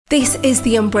This is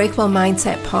the Unbreakable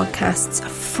Mindset Podcast's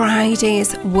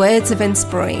Friday's Words of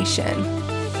Inspiration.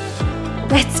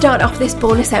 Let's start off this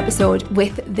bonus episode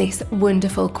with this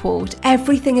wonderful quote.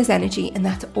 Everything is energy and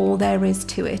that's all there is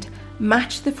to it.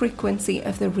 Match the frequency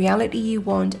of the reality you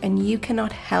want and you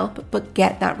cannot help but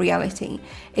get that reality.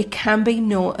 It can be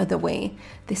no other way.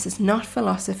 This is not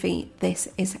philosophy, this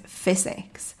is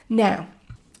physics. Now,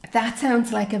 that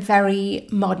sounds like a very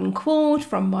modern quote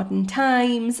from modern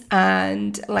times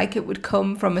and like it would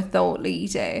come from a thought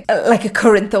leader, like a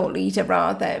current thought leader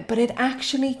rather, but it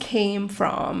actually came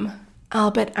from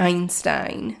Albert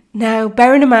Einstein. Now,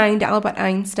 bearing in mind, Albert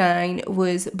Einstein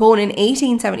was born in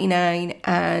 1879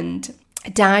 and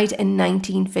died in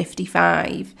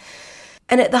 1955.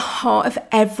 And at the heart of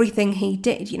everything he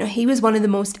did, he was one of the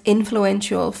most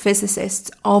influential physicists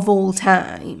of all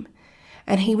time.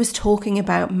 And he was talking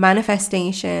about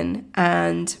manifestation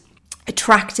and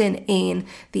attracting in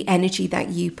the energy that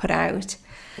you put out.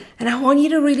 And I want you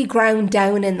to really ground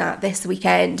down in that this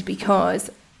weekend,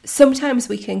 because sometimes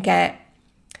we can get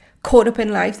caught up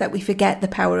in life that we forget the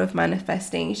power of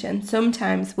manifestation.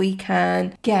 Sometimes we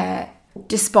can get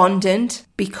despondent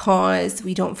because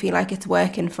we don't feel like it's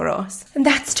working for us. And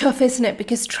that's tough, isn't it?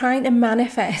 Because trying to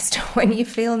manifest when you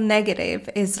feel negative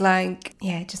is like,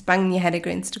 just banging your head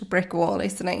against a brick wall,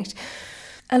 isn't it?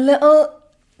 A little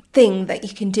thing that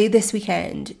you can do this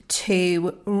weekend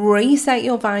to reset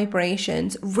your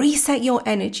vibrations, reset your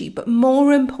energy, but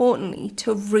more importantly,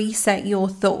 to reset your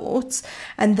thoughts.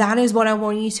 And that is what I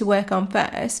want you to work on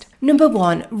first. Number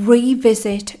one,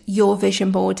 revisit your vision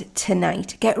board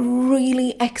tonight. Get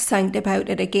really excited about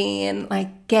it again.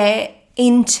 Get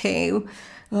into,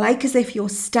 as if you're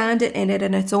standing in it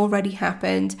and it's already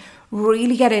happened.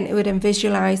 Really get into it and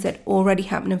visualize it already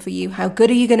happening for you. How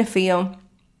good are you going to feel?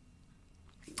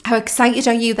 How excited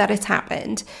are you that it's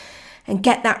happened? And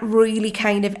get that really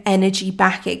kind of energy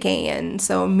back again.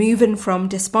 So moving from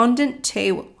despondent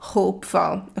to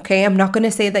hopeful. Okay, I'm not going to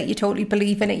say that you totally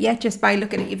believe in it yet just by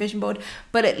looking at your vision board,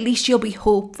 but at least you'll be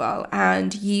hopeful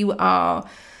and it's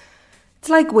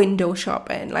like window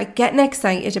shopping, like getting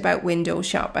excited about window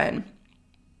shopping.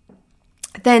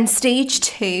 Then stage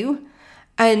 2.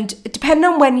 And depending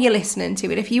on when you're listening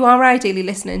to it, if you are ideally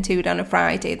listening to it on a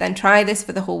Friday, then try this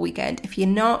for the whole weekend. If you're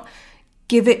not,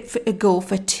 give it a go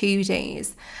for 2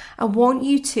 days. I want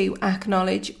you to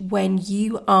acknowledge when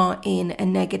you are in a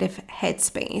negative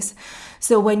headspace.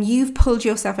 So when you've pulled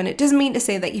yourself, and it doesn't mean to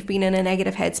say that you've been in a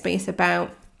negative headspace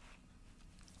about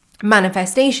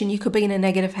manifestation. You could be in a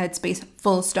negative headspace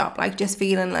full stop, like just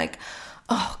feeling like,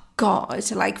 oh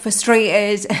God, like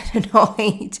frustrated and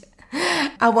annoyed.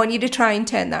 I want you to try and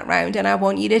turn that round, and I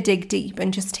want you to dig deep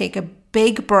and just take a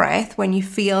big breath when you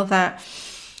feel that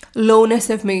lowness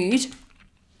of mood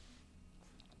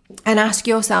and ask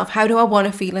yourself, how do I want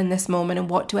to feel in this moment and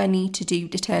what do I need to do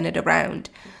to turn it around?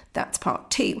 That's part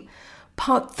 2.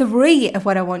 Part 3 of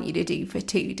what I want you to do for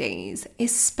 2 days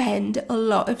is spend a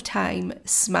lot of time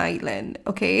smiling,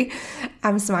 okay?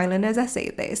 I'm smiling as I say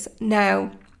this.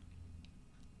 Now,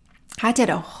 I did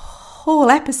a whole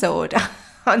episode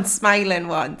on smiling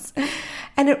once,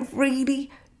 and it really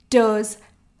does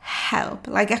help.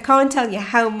 I can't tell you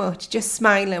how much just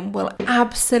smiling will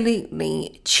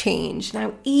absolutely change.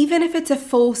 Now, even if it's a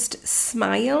forced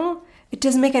smile, it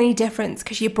doesn't make any difference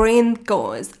because your brain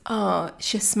goes, oh,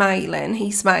 she's smiling,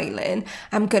 he's smiling,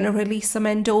 I'm going to release some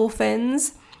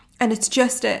endorphins. And it's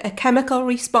just a chemical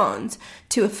response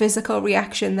to a physical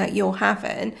reaction that you're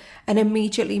having, and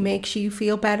immediately makes you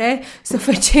feel better. So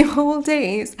for 2 whole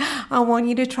days, I want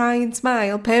you to try and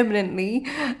smile permanently.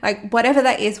 Whatever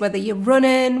that is, whether you're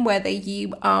running, whether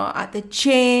you are at the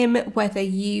gym, whether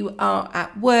you are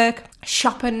at work,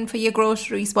 shopping for your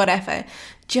groceries, whatever.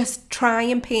 Just try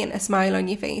and paint a smile on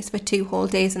your face for 2 whole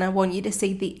days, and I want you to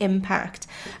see the impact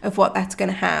of what that's going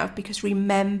to have. Because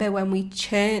remember, when we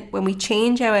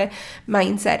change our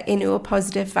mindset into a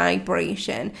positive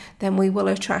vibration, then we will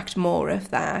attract more of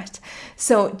that.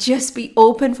 So just be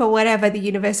open for whatever the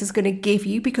universe is going to give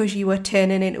you, because you are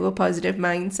turning into a positive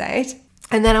mindset.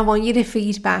 And then I want you to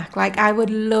feedback. I would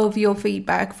love your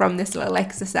feedback from this little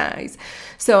exercise.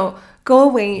 So go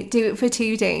away, do it for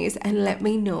 2 days, and let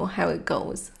me know how it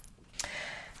goes.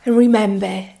 And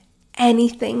remember,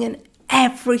 anything and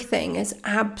everything is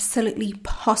absolutely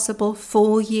possible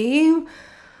for you.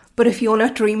 But if you're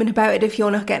not dreaming about it, if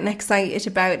you're not getting excited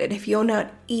about it, if you're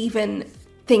not even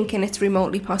thinking it's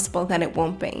remotely possible, then it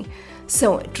won't be.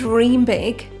 So dream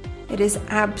big. It is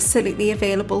absolutely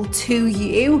available to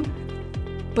you,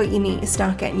 but you need to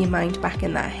start getting your mind back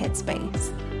in that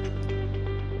headspace.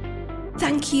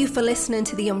 Thank you for listening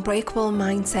to the Unbreakable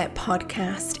Mindset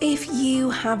podcast. If you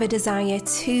have a desire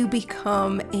to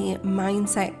become a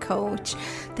mindset coach,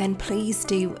 then please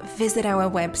do visit our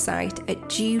website at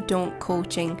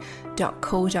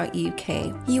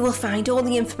dewdon'tcoaching.co.uk. You will find all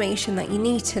the information that you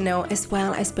need to know, as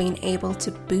well as being able to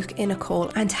book in a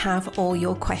call and have all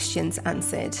your questions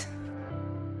answered.